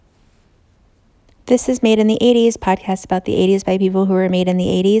This is Made in the 80s, podcast about the 80s by people who were made in the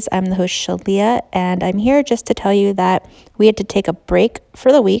 80s. I'm the host, Shalia, and I'm here just to tell you that we had to take a break for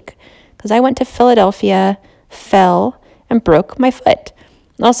the week because I went to Philadelphia, fell, and broke my foot.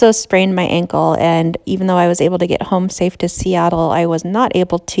 Also sprained my ankle, and even though I was able to get home safe to Seattle, I was not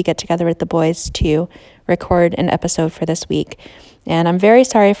able to get together with the boys to record an episode for this week. And I'm very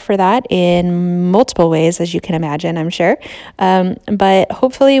sorry for that in multiple ways, as you can imagine, I'm sure. But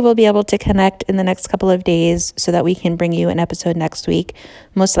hopefully we'll be able to connect in the next couple of days so that we can bring you an episode next week.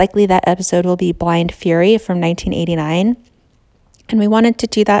 Most likely that episode will be Blind Fury from 1989. And we wanted to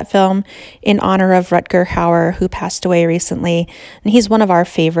do that film in honor of Rutger Hauer, who passed away recently. And he's one of our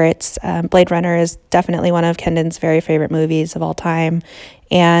favorites. Blade Runner is definitely one of Kendon's very favorite movies of all time.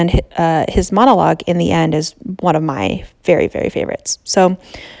 And his monologue in the end is one of my very, very favorites. So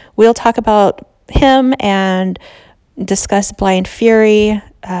we'll talk about him and discuss Blind Fury,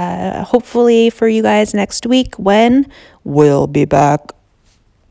 hopefully for you guys next week when we'll be back.